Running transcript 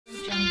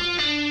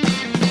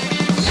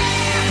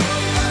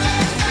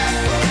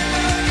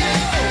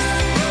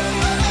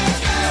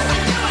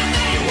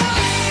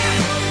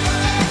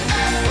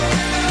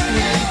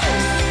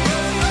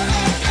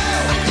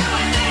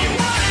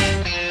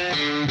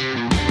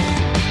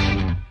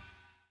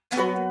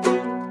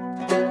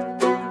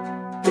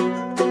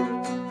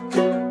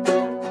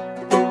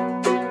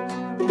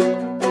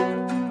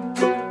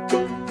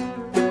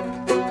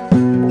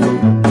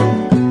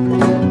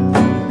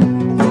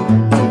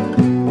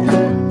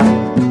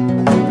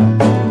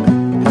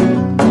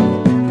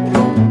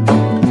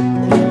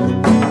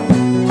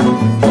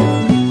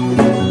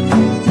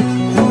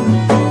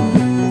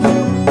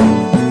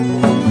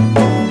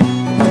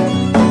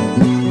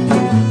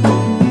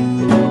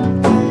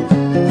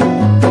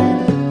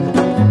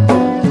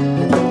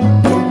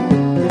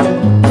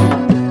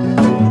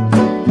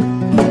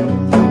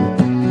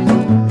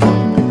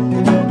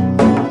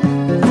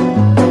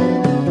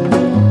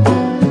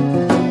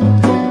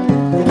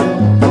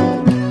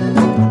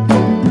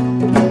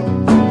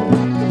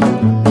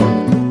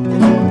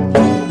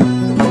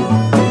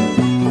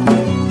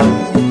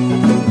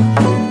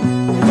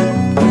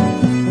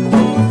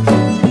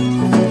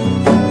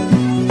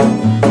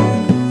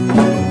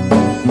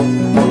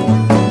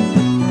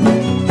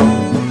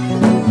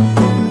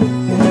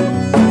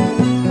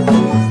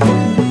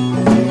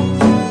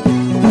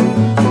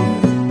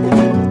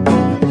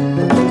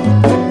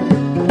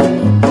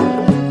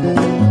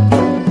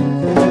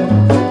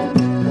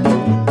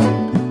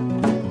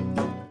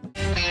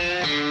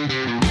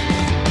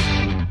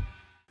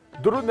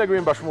درود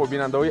میگوییم به شما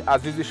بیننده‌های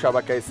عزیز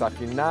شبکه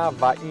سفینه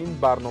و این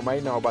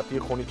برنامه نوبتی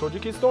خونی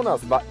توجیکستان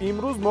است و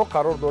امروز ما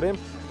قرار داریم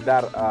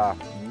در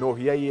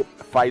ناحیه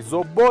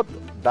فایزوبود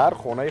در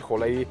خانه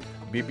خاله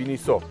بیبی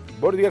نیسا.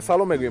 بار دیگر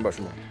سلام میگوییم به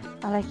شما.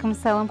 علیکم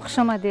سلام، خوش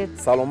آمدید.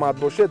 سلامت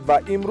باشید و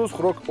امروز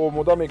خوراک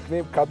آماده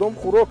میکنیم. کدام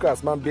خوراک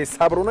است؟ من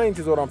بی‌صبرانه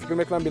انتظارم. فکر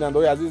میکنم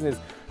بیننده‌های عزیز نیز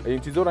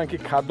انتظارن که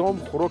کدام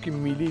خوراک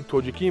ملی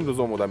تاجیکی امروز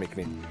آماده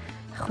میکنیم.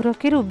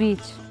 خوراک روبیچ.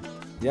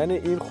 یعنی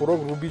این خوراک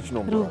روبیچ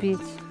نام دارد. روبیچ.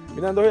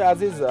 بیننده‌های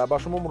عزیز با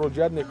شما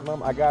مراجعت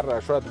میکنم اگر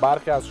شاید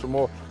برخی از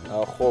شما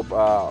خب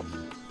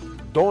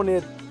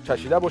دانید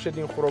چشیده باشید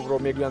این خوراک رو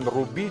میگویند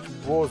روبیچ،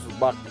 باز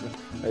با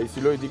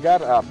اصطلاح دیگر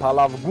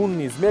پلاوگون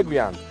نیز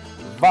میگویند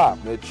و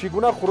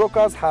چگونه خوراک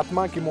است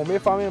حتما که ما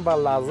میفهمیم و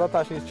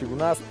لذتش نیز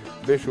چگونه است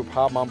به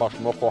شبهه من با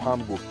شما خواهم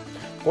گفت.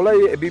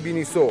 خاله بیبی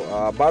نیسا،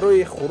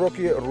 برای خوراک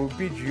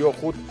روبیچ یا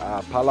خود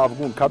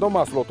پلاوگون کدام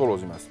محصولات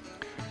لازم است؟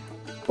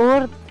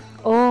 ارد،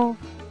 آب،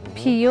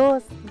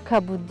 پیاز،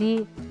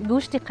 کبودی،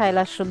 گوشت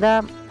قیله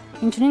شده،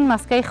 اینچنین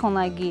مسکه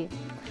خانگی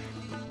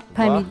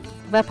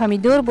و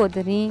پمیدور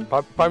بادرینگ.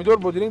 پمیدور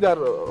بادرینگ در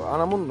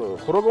همون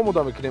خوراک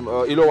آماده میکنیم،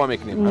 علاوه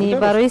میکنیم. نه،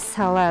 برای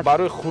سالاد.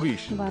 برای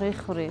خورش. برای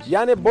خورش.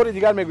 یعنی بار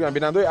دیگر میگویم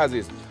بیننده‌های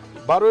عزیز،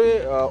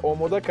 برای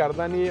آماده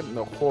کردن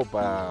خب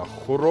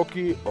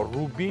خوراک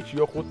روبیچ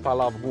یا خود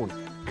پلاوگون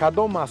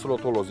کدام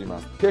محصولات لازم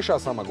است؟ پیش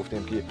از همه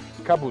گفتیم که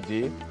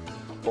کبودی،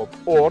 خب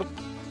ارد،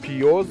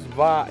 پیاز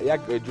و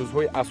یک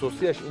جزهای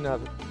اساسیش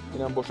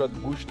این هم باشد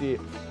گوشت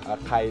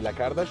قیله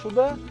کرده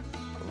شده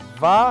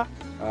و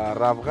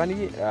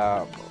روغنی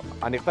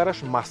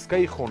انیقترش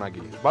مسکه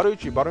خانگی. برای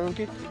چی؟ برای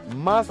اینکه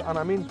مز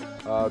همین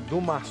دو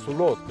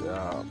محصولات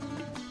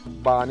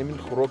با همین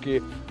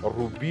خوراک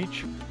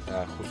روبیچ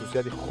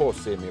خصوصیت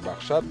خاصی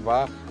میبخشد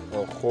و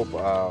خب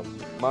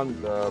من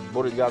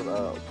بار دیگر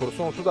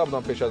پرسان شده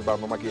بودم پیش از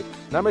برنامه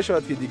که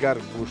نمیشود که دیگر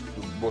گوشت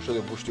باشد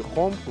گوشت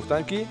خام،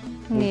 گفتن که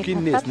ممکن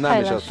نیست،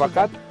 نمیشود،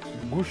 فقط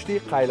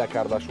گوشت قیله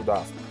کرده شده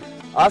است.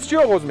 از چی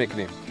آغاز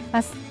میکنیم؟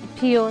 از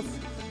پیاز.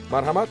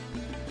 مرحمت.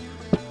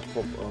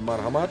 خب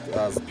مرحمت،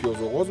 از پیاز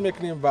آغاز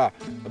میکنیم و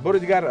بار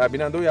دیگر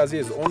بیننده‌های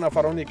عزیز، اون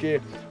نفرانی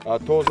که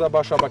تازه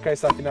با شبکه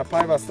سفینه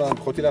پیوستند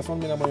خاطررسان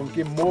می‌نماییم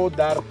که ما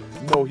در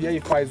ناحیه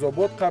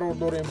فایزوبود قرار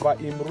داریم و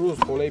امروز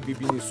خاله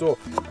بیبی نیسا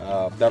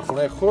در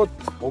خانه خود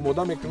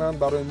آماده میکنند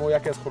برای ما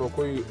یک از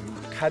خوراک‌های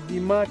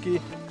قدیمی که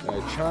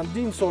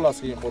چندین سال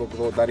است که این خوراک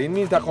رو در این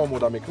منطقه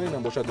آماده میکنیم،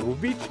 هم باشد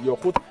روبیچ یا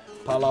خود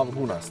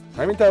پلاوگون است.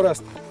 همین طور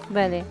است؟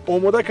 بله.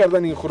 آماده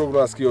کردن این خوراک رو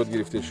از کی یاد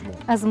گرفتید شما؟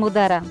 از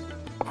مادرم.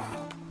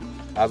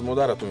 از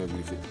مادرتون یاد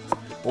گرفتید؟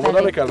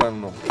 آماده میکردن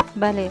اونا؟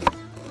 بله.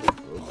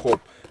 خب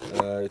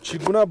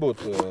چگونه بود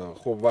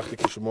خب وقتی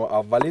که شما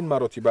اولین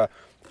مراتب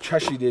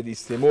چشیدید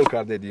استعمال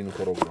کردید این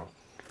خوراک را؟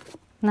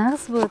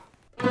 نغز بود.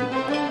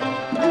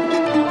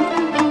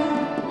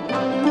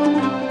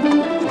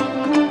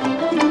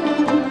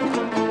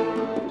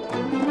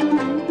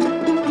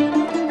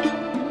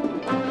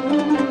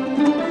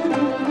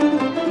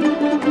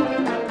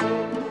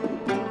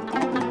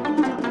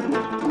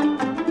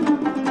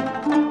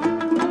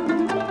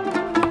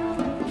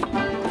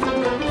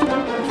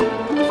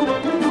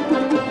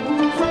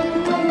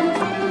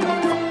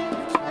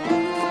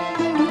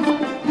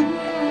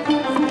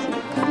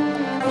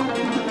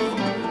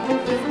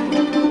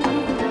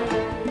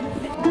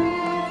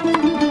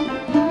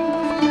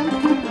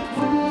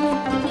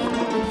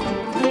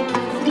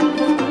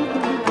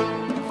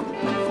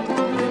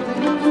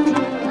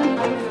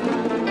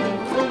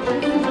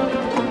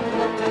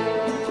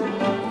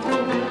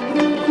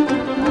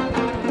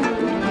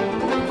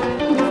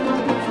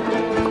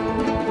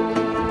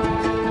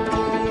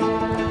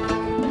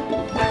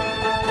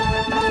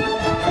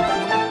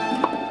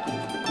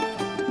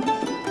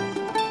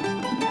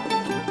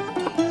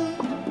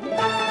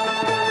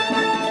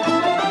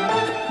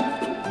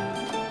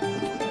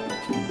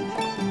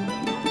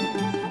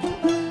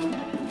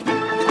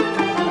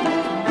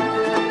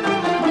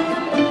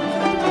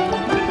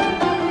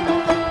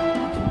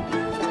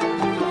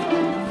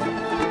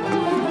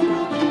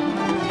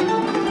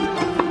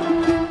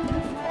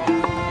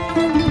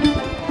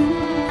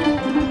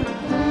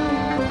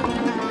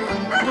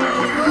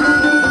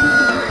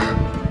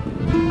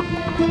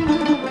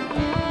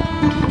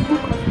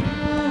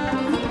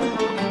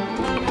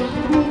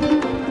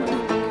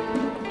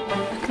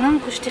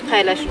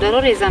 قیله شده رو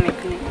ریزه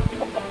میکنیم.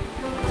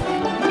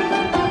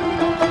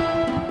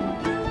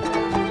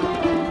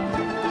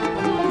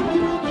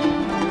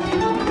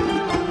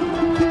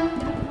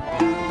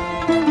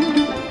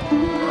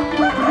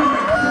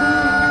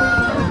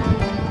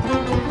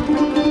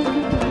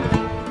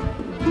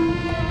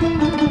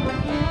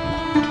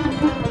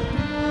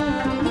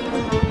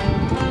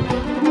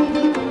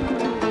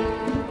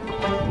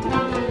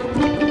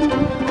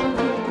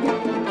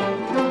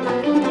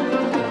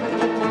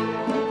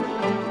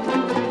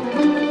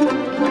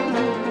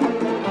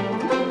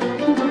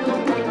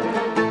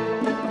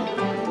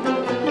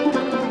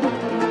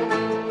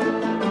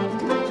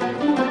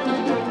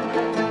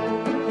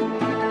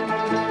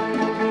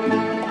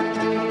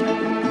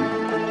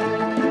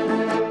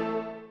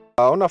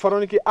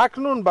 нафароне ки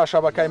акнун ба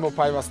шабакаи мо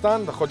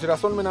пайвастанд,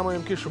 хотиррасон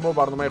менамоем ки шумо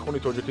барномаи Хони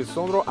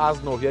Точикистонро аз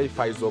ноҳияи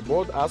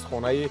Файзобод аз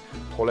хонаи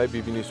холаи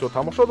Бибинисо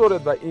тамошо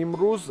доред ва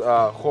имрӯз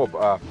хоб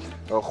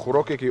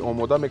хуроке ки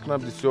омода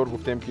мекунам бисёр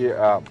гуфтем ки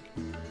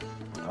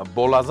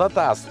болаззат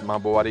аст,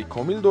 ман боварии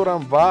комил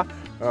дорам ва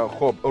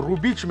хоб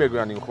рубич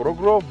мегӯянд ин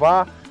хурокро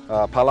ва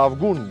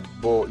палавгун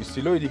бо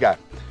истилоҳи дигар.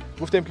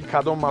 гуфтем ки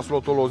кадом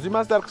маҳсулотро лозим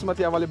аст. дар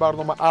қисмати аввали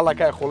барнома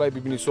аллакай холаи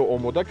Бибинисо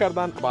омода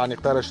карданд, ба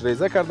аниқтараш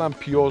реза карданд,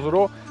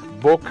 пиёзро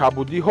бо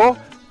кабудиҳо,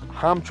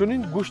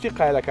 ҳамчунин гӯшти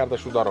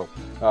қайлакардашударо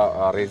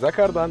реза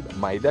карданд,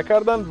 майда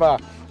карданд ва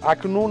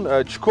акнун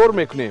чӣ кор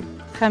мекунем?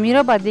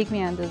 Хамирро ба дег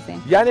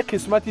меандозем. Яъне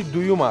қисмати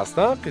дуюм аст,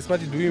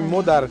 қисмати дуюми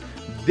мо дар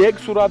дег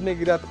сурат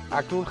мегирад.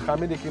 Акнун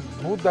хамире ки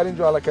буд дар ин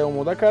ҷо аллакай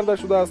омода карда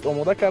шудааст,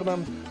 омода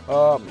карданд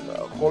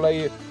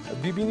холаи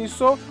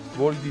Бибинисо,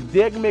 вориди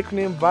дег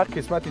мекунем ва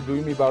қисмати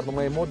дуюми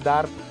барномаи мо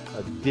дар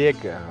дег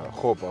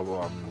хоб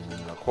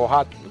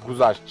хоҳад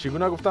гузашт. Чӣ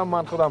гуна гуфтам,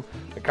 ман худам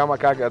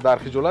камакак дар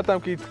хиҷолатам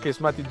ки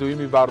қисмати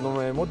дуюми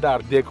барномаи мо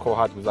дар дег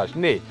хоҳад гузашт.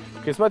 Не,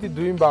 қисмати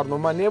дуюми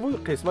барнома не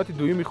буд, қисмати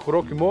дуюми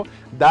хӯроки мо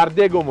дар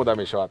дег омода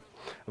мешавад.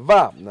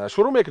 ва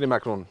шурӯъ мекунем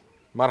акнун.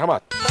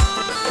 Марҳамат.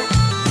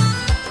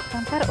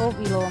 Камтар об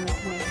илова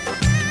мекунем.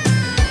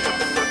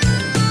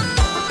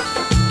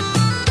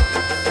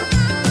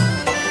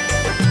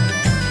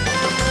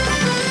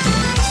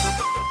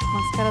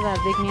 Маскаро дар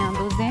дег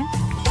меандозем.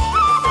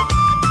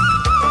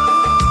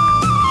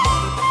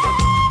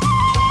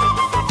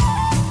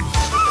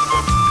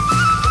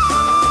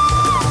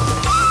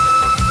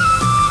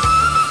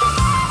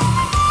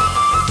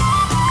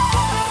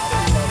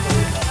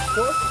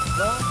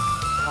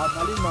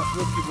 аввалин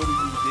маҳсулот ки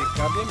вориди дег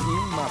кардем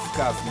ин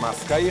маска аст,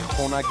 маскаи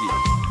хонагӣ.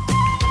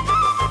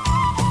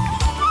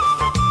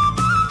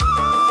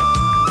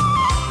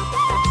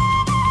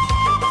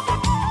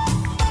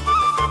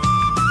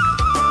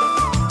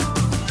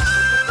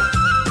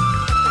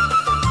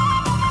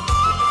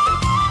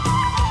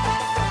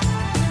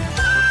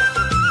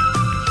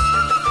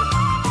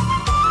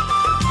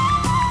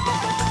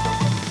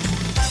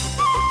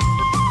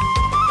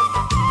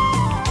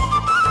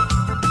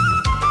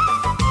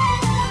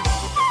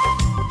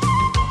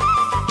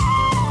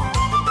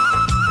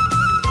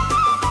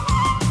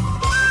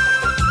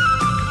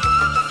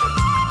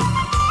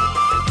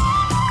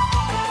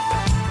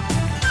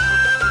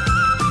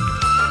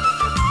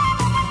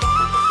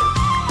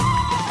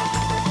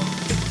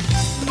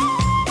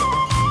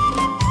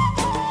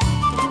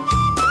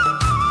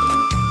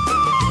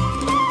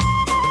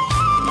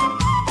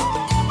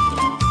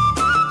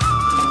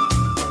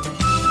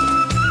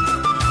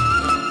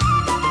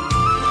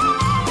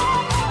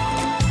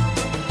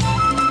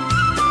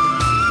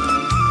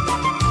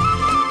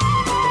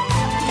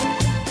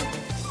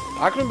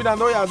 акнун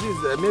бинандаҳои азиз,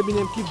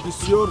 мебинем ки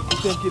бисёр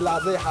гуфтем ки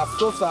лаҳзаи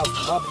ҳассос аст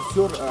ва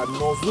бисёр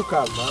нозук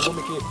аст.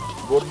 ҳангоме ки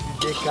вориди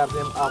дег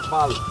кардем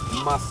аввал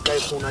маскаи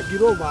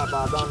хонагиро ва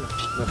баъдан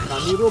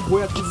хамирро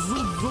бояд ки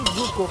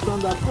зуд кофтан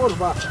дар кор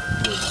ва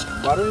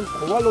барои ин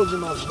қувва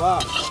лозим аст ва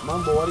ман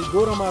боварӣ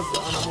дорам аз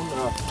анамун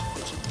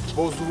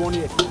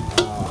бозувони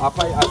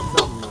апаи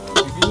азизам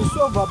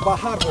Бибинисо ва ба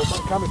ҳар ҳол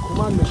ман каме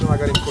кӯмак мекунам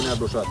агар имконият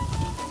бошад.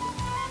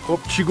 хоб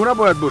чӣ гуна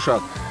бояд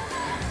бошад?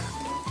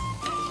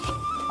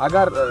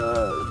 агар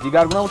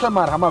дигар гуна бошад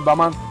марҳамат ба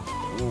ман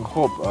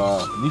хоб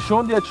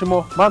нишон диҳед шумо.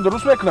 ман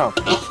дуруст мекунам?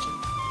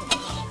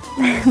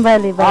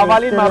 бале бале.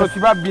 аввалин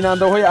маротиба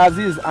бинандаҳои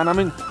азиз,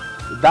 анамин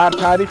дар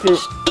таърихи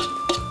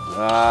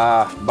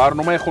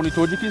барномаи Хони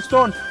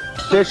Точикистон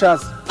пеш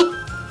аз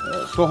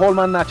соҳол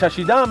ман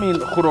начашидам ин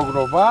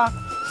хӯрокро ва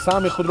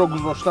сами худро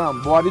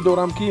гузоштам. боварӣ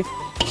дорам ки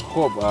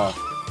хоб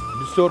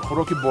бисёр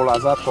хӯроки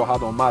болаззат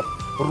хоҳад омад.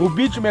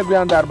 рубич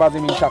мегӯянд дар баъзе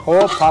минтақаҳо,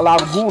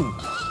 палавгун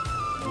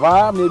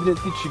ва мебинед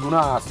ки чӣ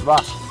гуна аст ва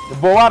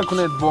бовар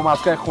кунед бо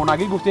маскаи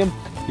хонагӣ гуфтем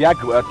як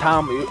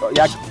таъм,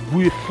 як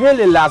бӯи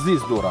хеле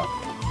лазиз дорад.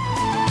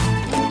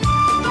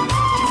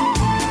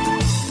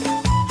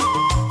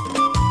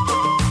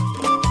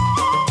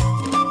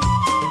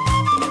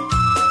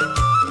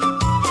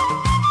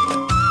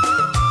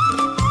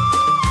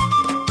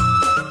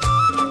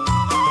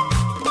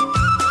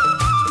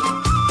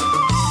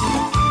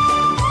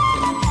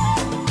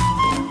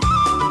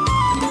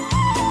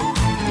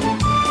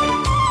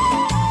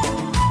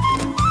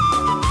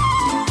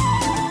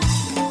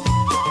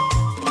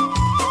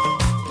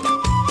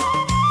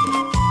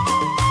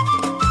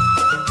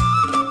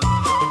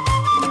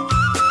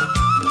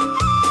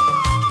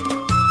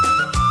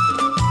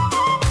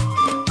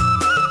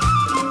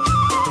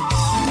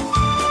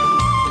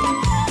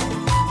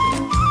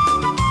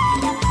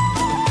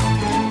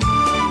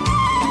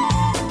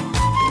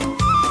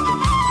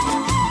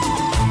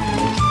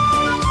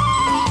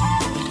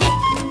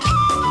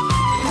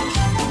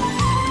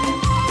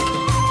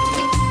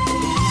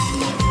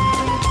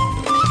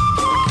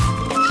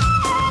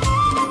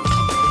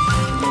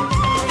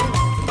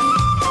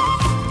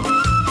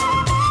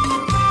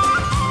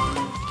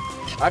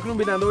 акнун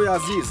бинандаҳои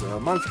азиз,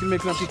 ман фикр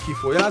мекунам ки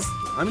кифоя аст.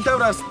 Ҳамин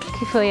тавр аст.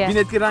 Кифоя.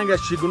 Бинед ки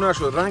рангаш чӣ гуна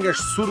шуд, рангаш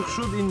сурх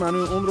шуд, ин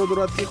маънои онро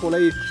дорад ки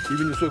холаи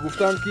бибинисо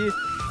гуфтанд ки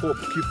хуб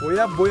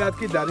кифоя бояд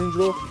ки дар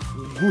инҷо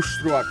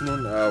гӯштро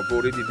акнун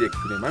вориди дег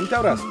кунем. Ҳамин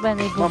тавр аст.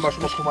 Ман ба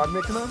шумо кӯмак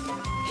мекунам.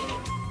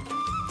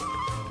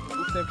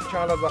 Гуфтем ки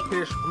чанд лаҳза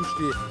пеш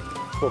гӯшти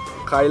хуб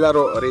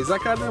қайларо реза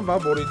кардем ва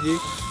вориди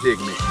дег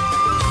мекунем.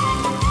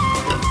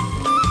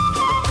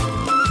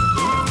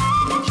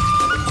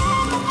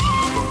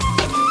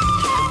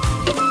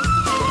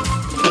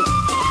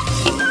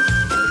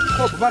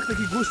 خب وقتی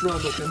که گوشت رو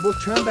انداختیم باز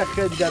چند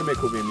دقیقه دیگر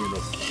میکوبیم اینو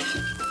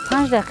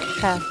 5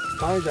 دقیقه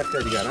 5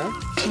 دقیقه دیگر ها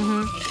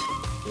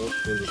خب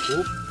خیلی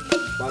خوب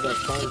بعد از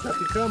 5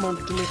 دقیقه من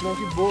فکر میکنم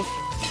که باز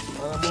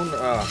همون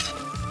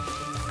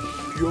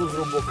پیاز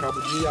رو با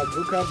کبودی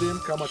یکجا کردیم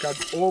کمک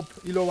آب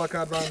ایلوه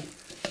کردن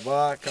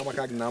و کمک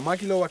نمک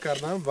ایلوه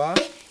کردن و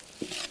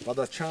بعد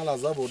از چند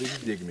لحظه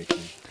وارد دیگ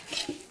میکنیم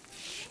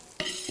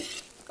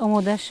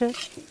آماده شد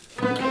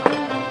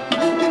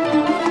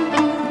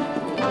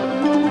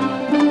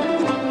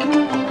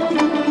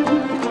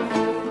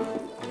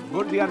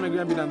بار دیگر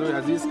میگویم بیننده‌های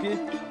عزیز که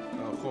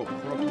خب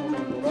خوراک ما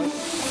دارد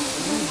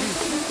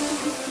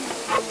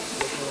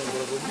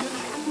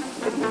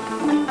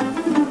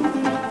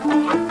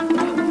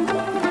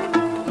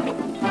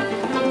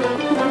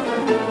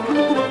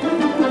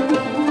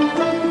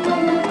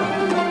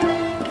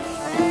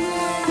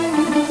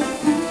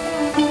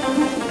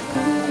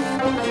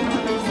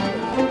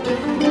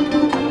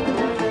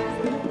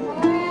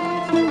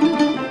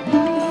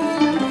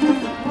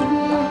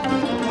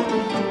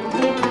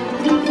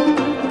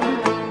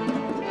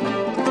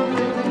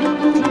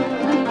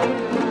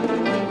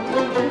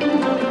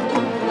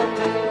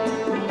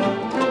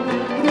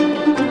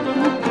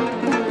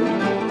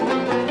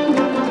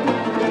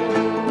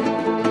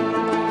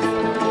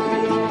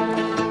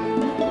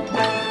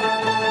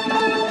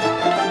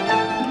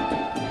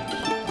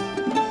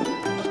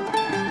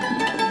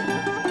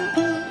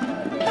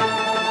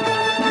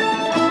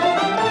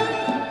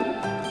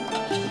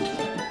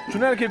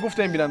چون که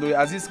گفتم بیننده‌های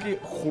عزیز که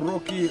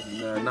خوراکی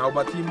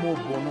نوبتی ما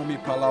با نام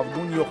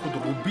پلاوگون یا خود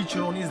روبیچ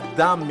رو نیز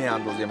دم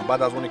میاندازیم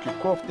بعد از اون که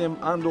کوفتیم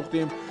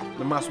انداختیم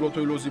محصولات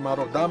لازمه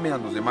رو دم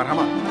میاندازیم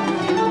مرحمت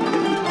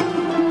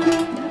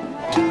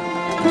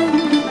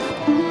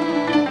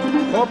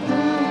خب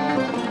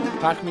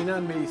تخمینا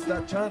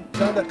میایستد چند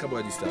دقیقه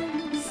باید ایستد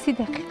 30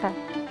 دقیقه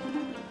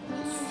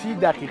 30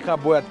 دقیقه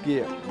باید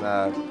که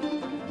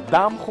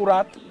دم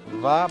خورد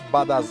و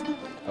بعد از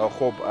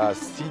خب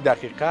 30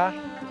 دقیقه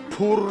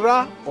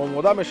پورا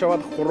آماده می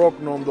شود خوراک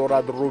نام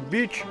دارد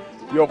روبیچ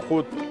یا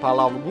خود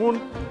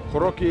پلاوگون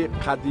خوراک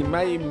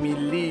قدیمه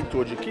ملی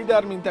تاجیکی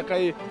در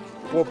منطقه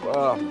خب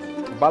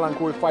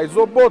بلنکوی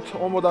فایزوبود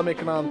آماده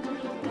میکنند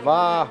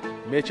و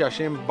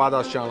میچشیم بعد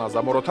از چند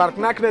لحظه ما رو ترک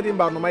نکنید این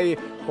برنامه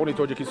خونی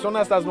تاجیکستان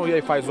است از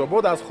ناحیه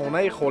فایزوبود از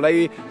خانه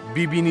خاله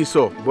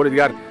بیبینیسو بار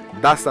دیگر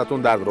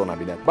دستتون درد رو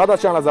نبیند بعد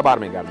از چند لحظه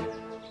برمیگردیم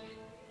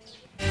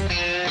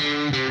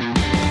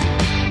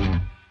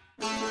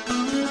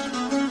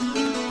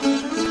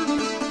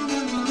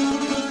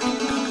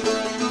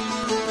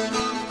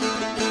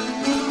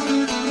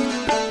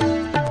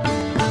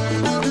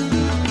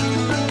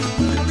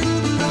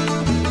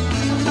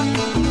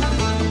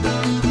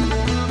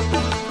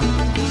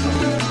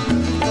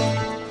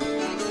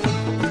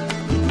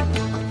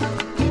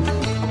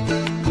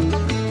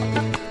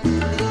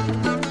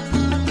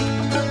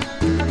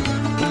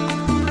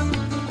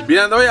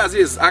بیننده‌های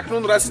عزیز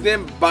اکنون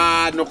رسیدیم به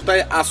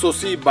نقطه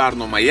اساسی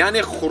برنامه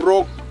یعنی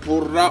خوراک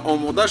پورا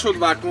آماده شد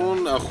و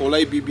اکنون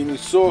خاله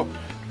بیبینیسو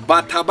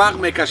به طبق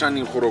میکشند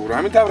این خوراک رو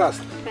همین طور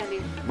است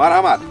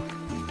مرحمت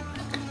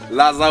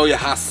لحظه های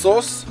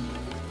حساس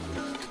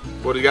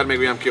بار دیگر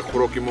میگویم که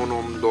خوراکی ما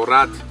نام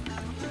دارد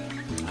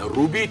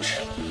روبیچ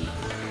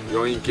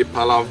یا اینکه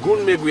پلاوگون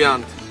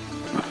میگویند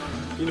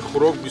این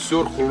خوراک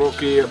بسیار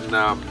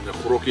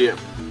خوراکی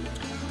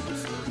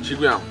چی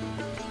گویم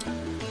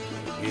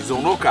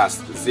میزونوک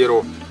است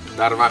زیرا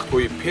در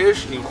وقت‌های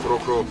پیش این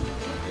خوراک رو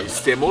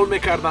استعمال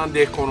میکردند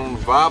دهقانان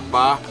و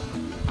با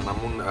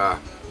همون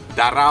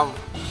درو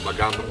و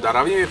گندم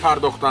دروی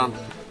میپرداختند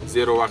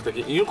زیرا وقتی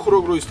که این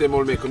خوراک رو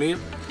استعمال میکنیم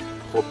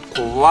خب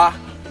قوه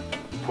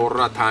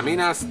پورا تامین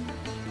است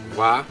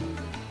و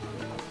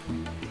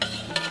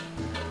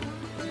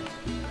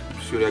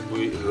بسیار یک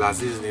بوی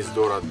لذیذ نیز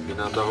دارد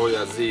بیننده های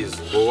عزیز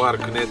باور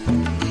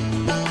کنید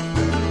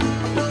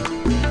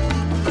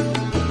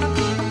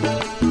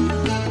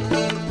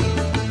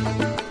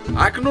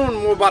اکنون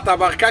ما به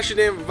طبق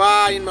کشیدیم و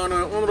این معنی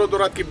اون رو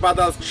دارد که بعد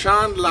از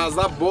چند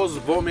لحظه باز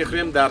وا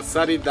میخوریم در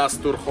سر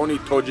دسترخوان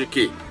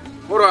تاجیکی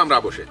ما رو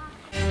همراه باشید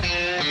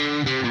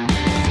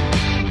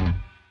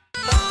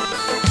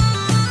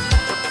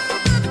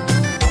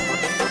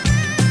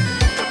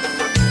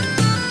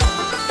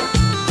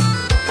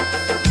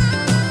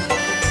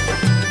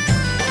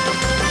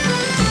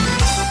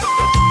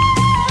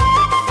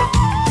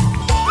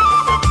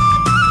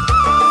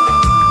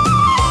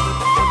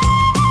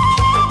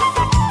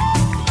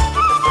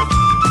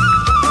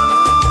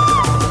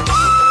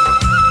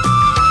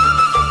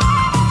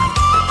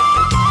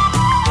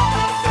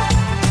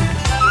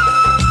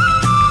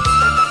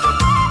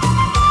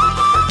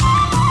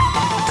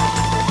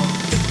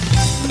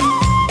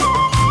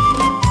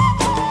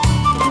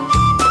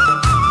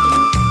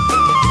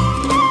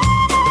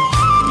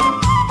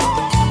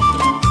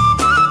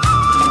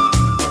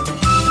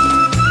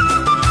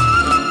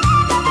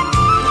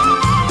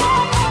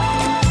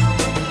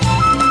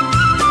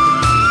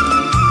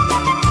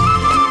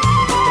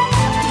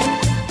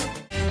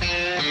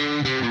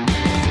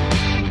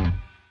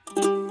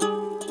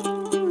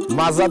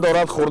мазза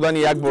дорад хӯрдани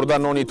як бурда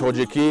нони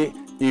тоҷикӣ.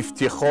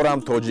 Ифтихорам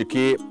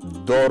тоҷикӣ,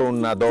 дору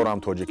надорам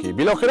тоҷикӣ.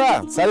 Билохира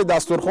сари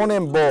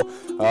дастурхонем бо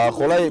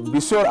холаи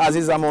бисёр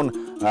азизамон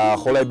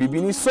холаи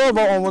бибини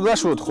Сола омода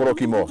шуд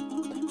хӯроки мо.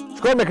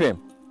 Чикор мекунем?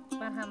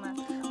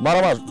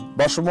 Марҳамат,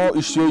 ба шумо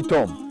иштиёи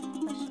том.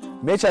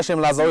 Мечашем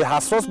лаззаҳои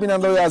ҳассос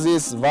бинандаҳои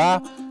азиз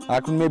ва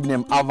акнун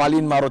мебинем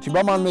аввалин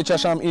маротиба ман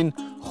мечашам ин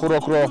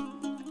хӯрокро.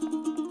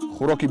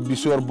 Хӯроки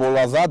бисёр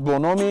болаззат бо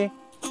номи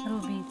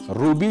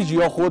Рубич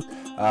ё худ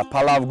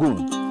палавгун.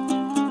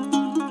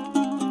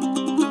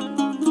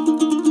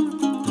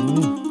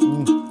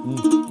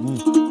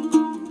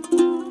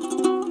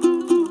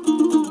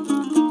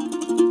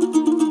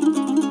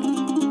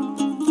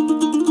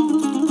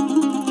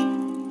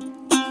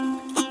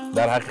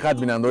 дар ҳақиқат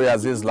бинандаҳои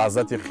азиз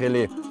лаззати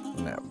хеле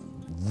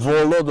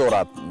воло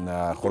дорад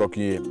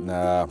хӯроки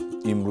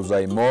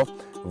имрӯзаи мо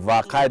ва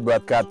қайд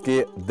бояд кард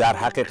ки дар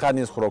ҳақиқат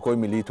низ хӯрокҳои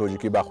миллии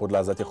тоҷикӣ ба худ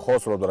лаззати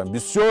хосро доранд,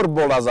 бисёр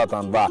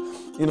болаззатанд ва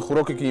ин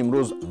хӯроке ки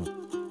имрӯз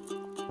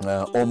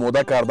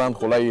омода карданд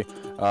холаи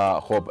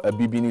хоб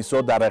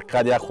бибинисо дар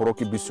ҳақиқат як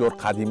хӯроки бисёр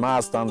қадима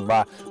ҳастанд ва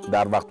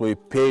дар вақтҳои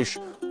пеш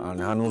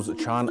ҳанӯз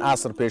чанд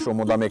аср пеш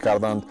омода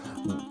мекарданд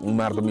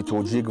мардуми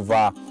тоҷик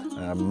ва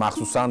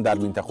махсусан дар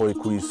минтақаҳои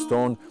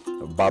Кӯҳистон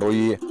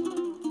барои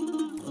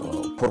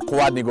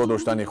пурқувват нигоҳ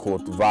доштани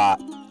худ ва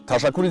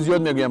ташаккури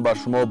зиёд мегӯям ба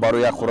шумо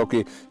барои як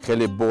хӯроки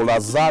хеле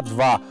болаззат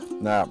ва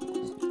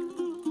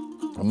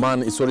ман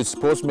изҳори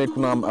сипос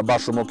мекунам ба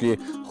шумо ки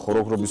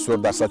хӯрокро бисёр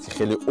дар сатҳи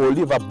хеле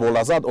олӣ ва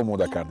болаззат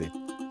омода кардед.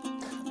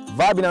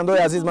 ва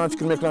бинандаҳои азиз ман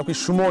фикр мекунам ки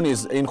шумо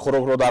низ ин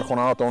хӯрокро дар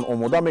хонаҳоятон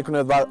омода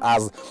мекунед ва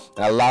аз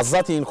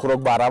лаззати ин хӯрок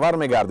баҳравар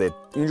мегардед.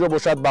 Инҷо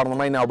бошад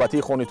барномаи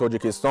навбатии Хони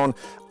Точикистон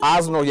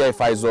аз ноҳияи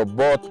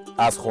Файзобод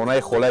аз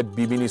хонаи холаи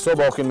бибинисо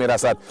ба охир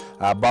мерасад.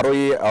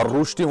 Барои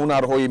рушди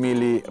ҳунарҳои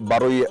миллӣ,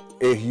 барои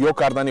эҳьё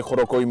кардани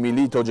хӯрокҳои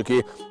миллии тоҷикӣ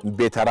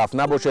бетараф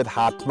набошед.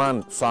 ҳатман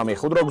саҳми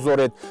худро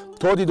гузоред.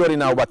 То дидори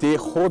навбатӣ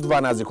худ ва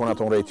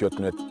наздиконатонро эҳтиёт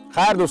кунед.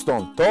 Хайр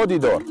дӯстон, то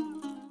дидор.